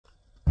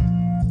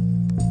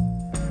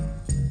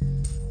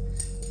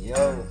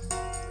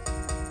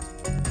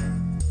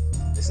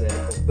This is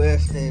a little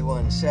birthday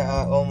one. Shout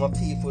out all my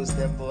peoples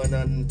them born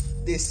on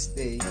this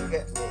day. You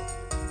get me?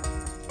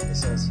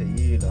 This one's for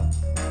you lot.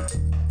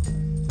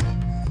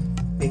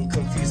 Been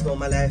confused all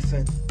my life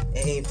and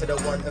it ain't for the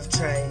want of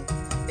trying.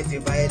 If you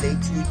violate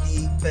too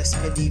deep,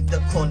 best believe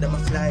the condom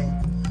are flying.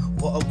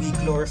 What are we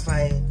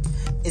glorifying?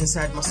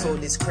 Inside my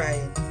soul is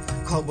crying.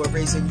 Cause we're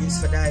raising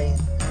youths for dying.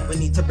 We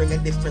need to bring a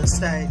different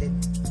style in.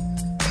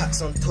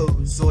 Pats on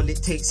toes, all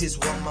it takes is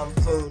one man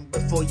phone.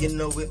 Before you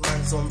know it,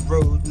 man's on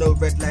road. No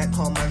red light,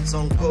 car man's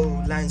on go.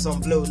 Lines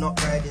on blow,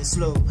 not riding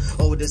slow.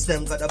 Oldest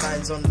them got the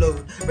vines on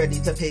load. Ready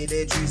to pay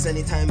their dues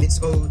anytime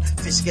it's owed.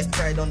 Fish get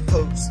fried on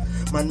toast.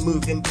 Man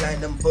moving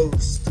blind and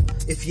boast.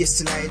 If you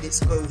slide,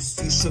 it's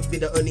ghost. You should be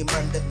the only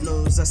man that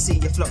knows. I see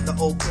you flop, the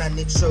whole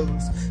planet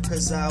shows.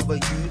 Cause how are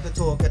you the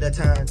talk of the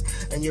town?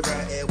 And you're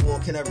out here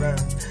walking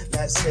around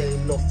like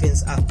saying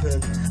nothing's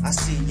happened. I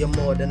see you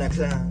more than a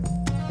clown.